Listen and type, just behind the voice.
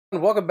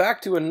And welcome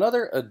back to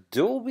another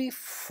Adobe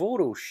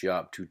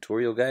Photoshop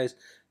tutorial, guys.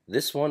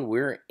 This one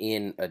we're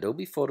in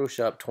Adobe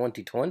Photoshop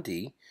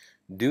 2020.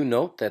 Do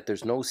note that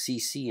there's no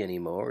CC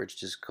anymore. It's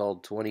just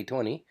called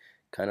 2020,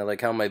 kind of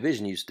like how my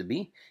vision used to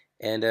be.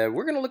 And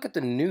we're going to look at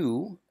the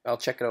new, I'll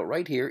check it out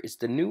right here. It's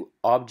the new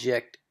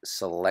Object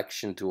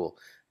Selection tool.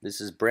 This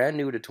is brand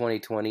new to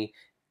 2020,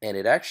 and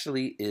it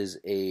actually is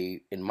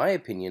in my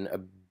opinion, a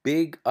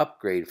big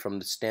upgrade from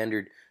the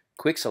standard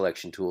Quick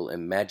Selection tool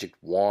and Magic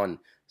Wand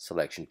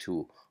selection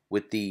tool.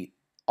 With the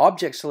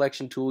object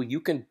selection tool, you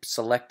can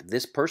select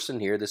this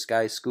person here, this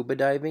guy's scuba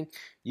diving.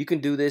 You can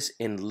do this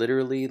in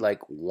literally like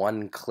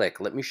one click.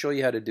 Let me show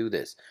you how to do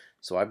this.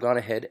 So I've gone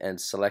ahead and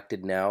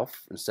selected now,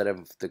 instead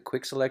of the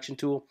quick selection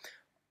tool,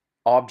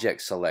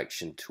 object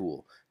selection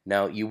tool.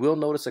 Now you will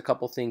notice a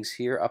couple things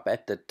here up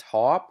at the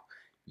top.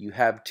 You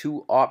have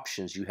two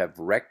options. You have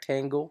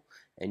rectangle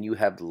and you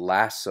have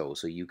lasso.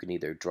 So you can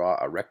either draw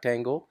a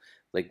rectangle,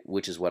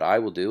 which is what I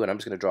will do, and I'm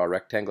just going to draw a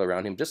rectangle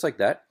around him just like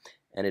that,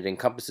 and it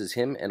encompasses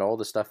him and all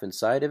the stuff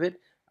inside of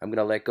it. I'm going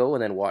to let go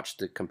and then watch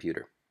the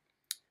computer.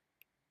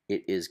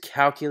 It is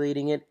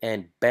calculating it,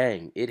 and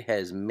bang, it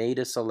has made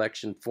a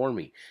selection for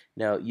me.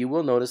 Now you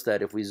will notice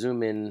that if we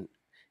zoom in,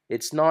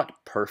 it's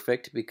not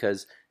perfect,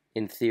 because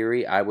in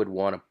theory I would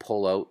want to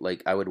pull out,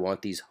 like I would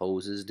want these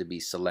hoses to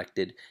be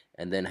selected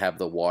and then have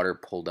the water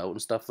pulled out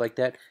and stuff like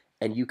that.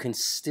 And you can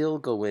still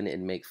go in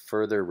and make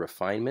further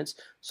refinements.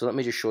 So let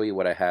me just show you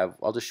what I have.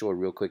 I'll just show it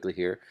real quickly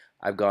here.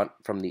 I've gone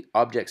from the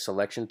object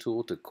selection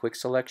tool to quick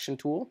selection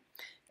tool.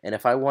 And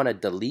if I want to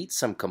delete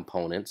some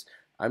components,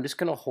 I'm just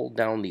going to hold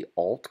down the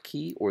Alt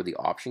key or the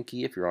Option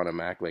key if you're on a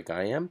Mac like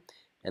I am,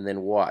 and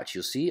then watch.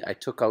 You'll see I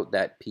took out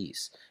that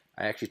piece.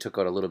 I actually took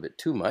out a little bit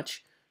too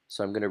much,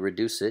 so I'm going to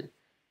reduce it,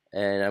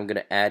 and I'm going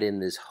to add in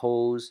this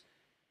hose.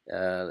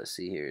 Let's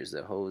see, here's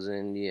the hose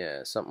in, yeah,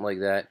 something like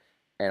that.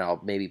 And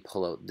I'll maybe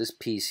pull out this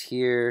piece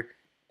here,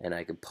 and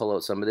I can pull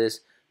out some of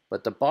this.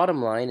 But the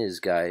bottom line is,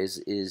 guys,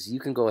 is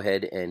you can go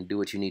ahead and do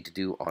what you need to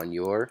do on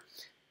your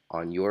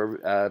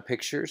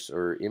pictures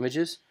or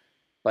images.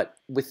 But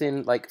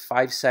within like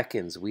 5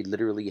 seconds, we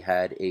literally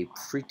had a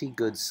pretty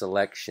good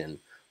selection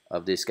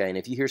of this guy. And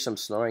if you hear some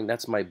snoring,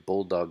 that's my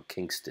bulldog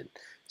Kingston.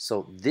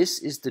 So this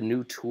is the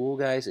new tool,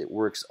 guys. It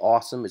works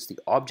awesome. It's the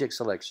object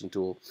selection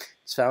tool.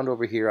 It's found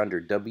over here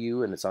under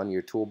W, and it's on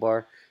your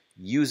toolbar.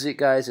 Use it,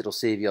 guys. It'll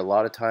save you a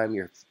lot of time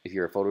if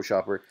you're a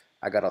Photoshopper.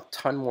 I got a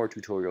ton more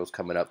tutorials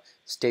coming up.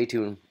 Stay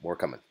tuned. More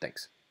coming.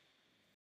 Thanks.